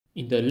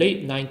In the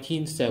late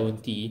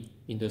 1970s,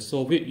 in the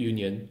Soviet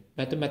Union,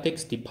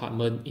 mathematics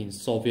department in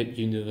Soviet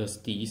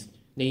universities,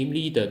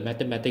 namely the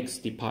mathematics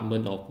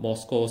department of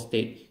Moscow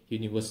State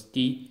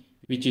University,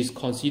 which is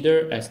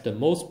considered as the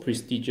most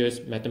prestigious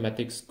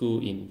mathematics school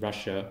in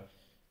Russia,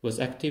 was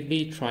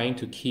actively trying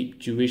to keep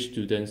Jewish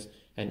students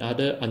and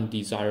other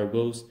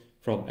undesirables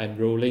from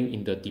enrolling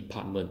in the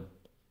department.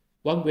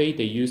 One way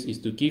they use is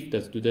to give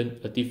the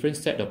student a different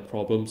set of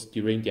problems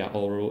during their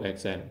oral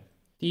exam.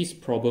 These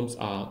problems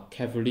are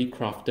carefully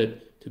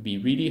crafted to be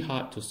really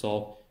hard to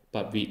solve,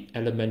 but with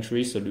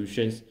elementary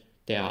solutions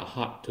that are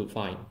hard to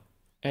find.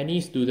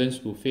 Any students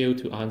who fail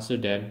to answer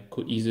them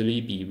could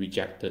easily be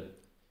rejected.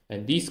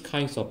 And these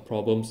kinds of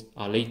problems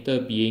are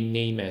later being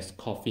named as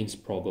Coffin's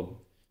problem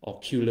or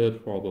killer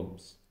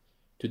problems.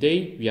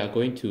 Today, we are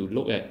going to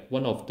look at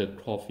one of the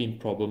Coffin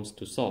problems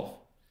to solve.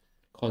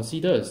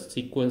 Consider a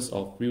sequence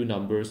of real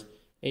numbers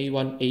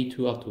a1,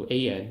 a2 up to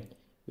an,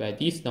 where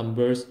these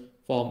numbers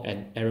form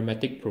an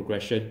arithmetic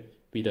progression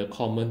with a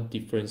common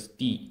difference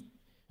d.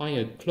 Find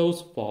a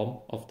closed form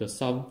of the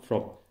sum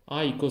from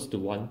I equals to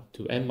 1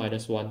 to n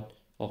minus 1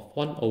 of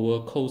 1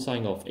 over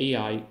cosine of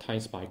ai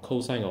times by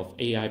cosine of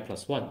ai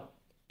plus 1.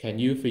 Can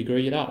you figure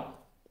it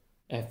out?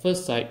 At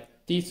first sight,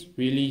 this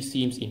really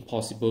seems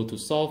impossible to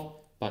solve,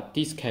 but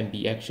this can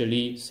be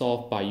actually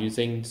solved by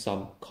using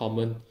some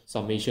common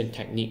summation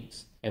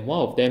techniques, and one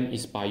of them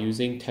is by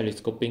using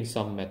telescoping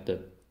sum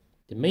method.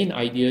 The main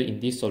idea in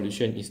this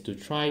solution is to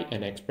try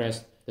and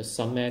express the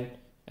summand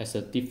as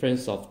a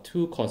difference of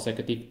two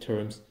consecutive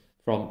terms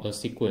from a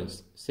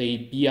sequence, say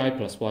bi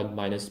plus 1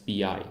 minus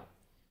bi,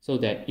 so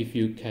that if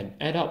you can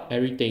add up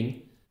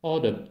everything, all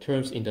the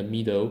terms in the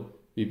middle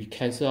will be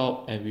cancelled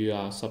out and we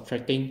are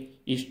subtracting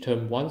each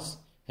term once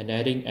and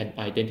adding an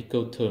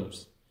identical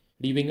terms,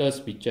 leaving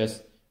us with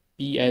just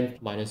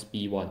bn minus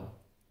b1.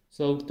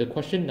 So the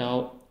question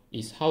now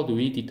is, how do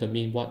we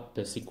determine what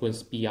the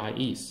sequence bi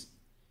is?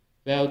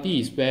 Well,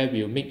 this is where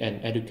we'll make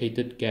an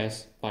educated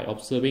guess by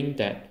observing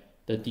that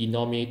the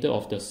denominator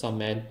of the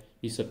summand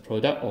is a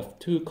product of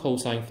two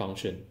cosine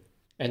functions.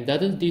 And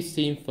doesn't this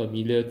seem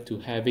familiar to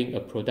having a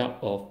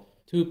product of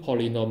two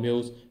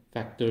polynomials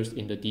factors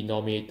in the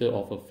denominator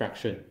of a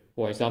fraction?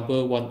 For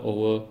example, 1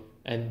 over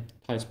n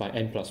times by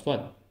n plus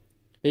 1.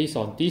 Based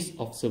on this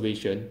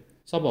observation,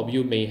 some of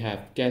you may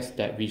have guessed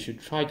that we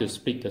should try to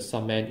split the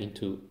summand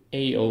into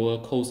a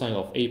over cosine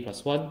of a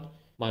plus 1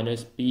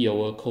 minus b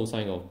over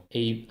cosine of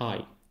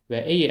ai,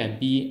 where a and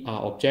b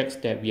are objects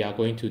that we are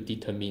going to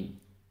determine.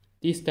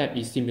 This step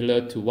is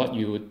similar to what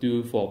you would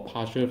do for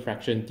partial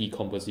fraction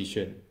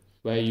decomposition,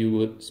 where you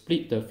would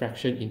split the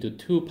fraction into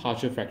two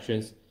partial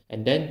fractions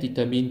and then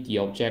determine the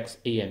objects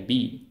a and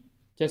b.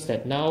 Just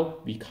that now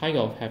we kind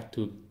of have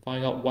to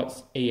find out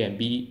what's a and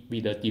b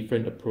with a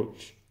different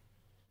approach.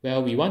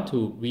 Well, we want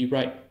to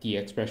rewrite the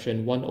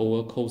expression 1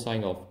 over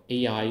cosine of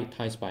ai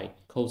times by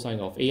cosine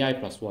of ai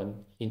plus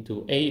 1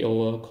 into a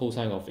over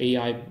cosine of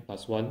ai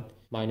plus 1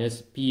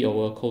 minus b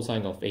over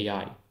cosine of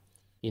ai.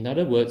 In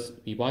other words,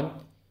 we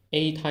want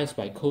a times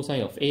by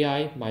cosine of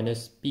ai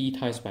minus b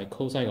times by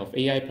cosine of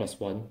ai plus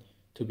 1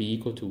 to be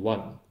equal to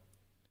 1.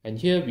 And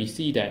here we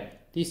see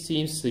that this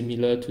seems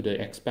similar to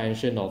the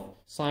expansion of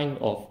sine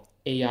of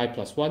ai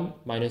plus 1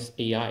 minus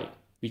ai,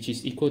 which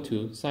is equal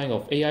to sine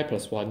of ai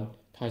plus 1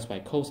 times by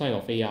cosine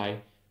of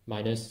ai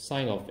minus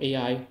sine of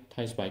ai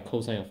times by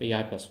cosine of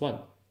ai plus 1.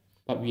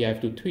 But we have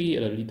to tweak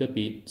it a little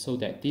bit so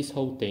that this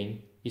whole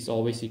thing is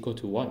always equal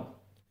to 1.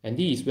 And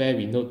this is where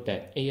we note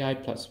that ai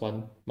plus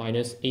 1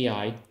 minus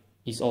ai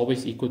is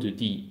always equal to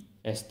d,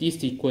 as this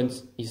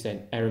sequence is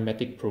an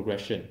arithmetic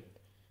progression.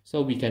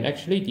 So we can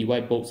actually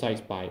divide both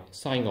sides by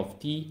sine of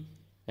d,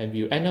 and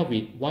we'll end up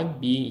with 1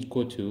 being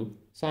equal to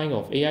sine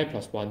of ai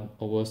plus 1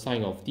 over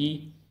sine of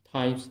d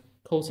times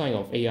cosine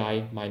of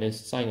ai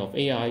minus sine of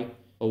ai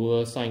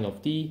over sine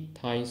of d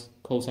times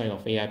cosine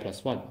of ai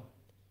plus 1.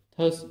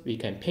 Thus, we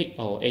can pick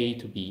our a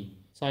to be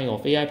sine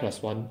of ai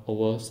plus 1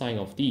 over sine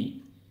of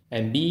d,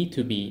 and b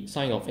to be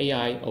sine of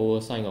ai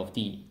over sine of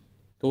d.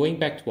 Going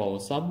back to our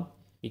sum,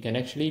 we can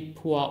actually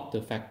pull out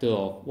the factor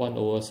of 1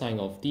 over sine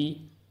of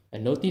d,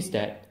 and notice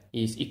that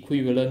it is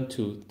equivalent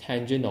to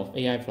tangent of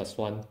ai plus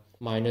 1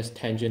 minus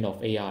tangent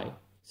of ai,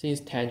 since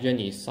tangent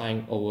is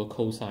sine over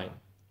cosine.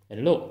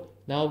 And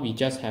look, now we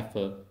just have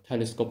a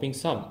telescoping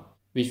sum,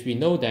 which we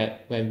know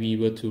that when we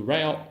were to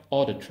write out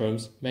all the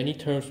terms, many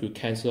terms will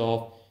cancel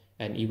off,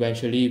 and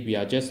eventually we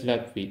are just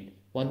left with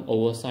 1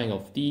 over sine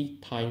of d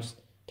times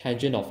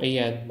tangent of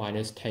an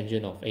minus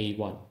tangent of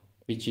a1,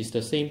 which is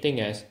the same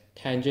thing as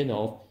tangent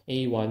of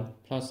a1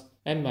 plus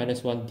n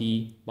minus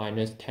 1d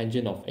minus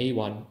tangent of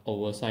a1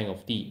 over sine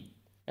of d.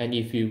 And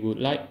if you would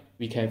like,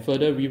 we can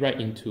further rewrite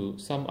into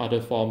some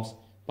other forms,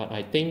 but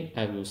I think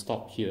I will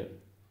stop here.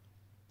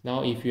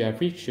 Now, if you have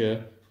reached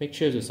here, make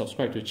sure to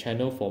subscribe to the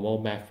channel for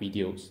more math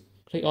videos.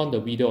 Click on the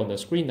video on the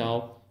screen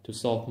now to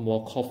solve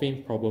more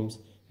Coffin problems,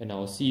 and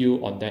I'll see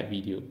you on that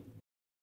video.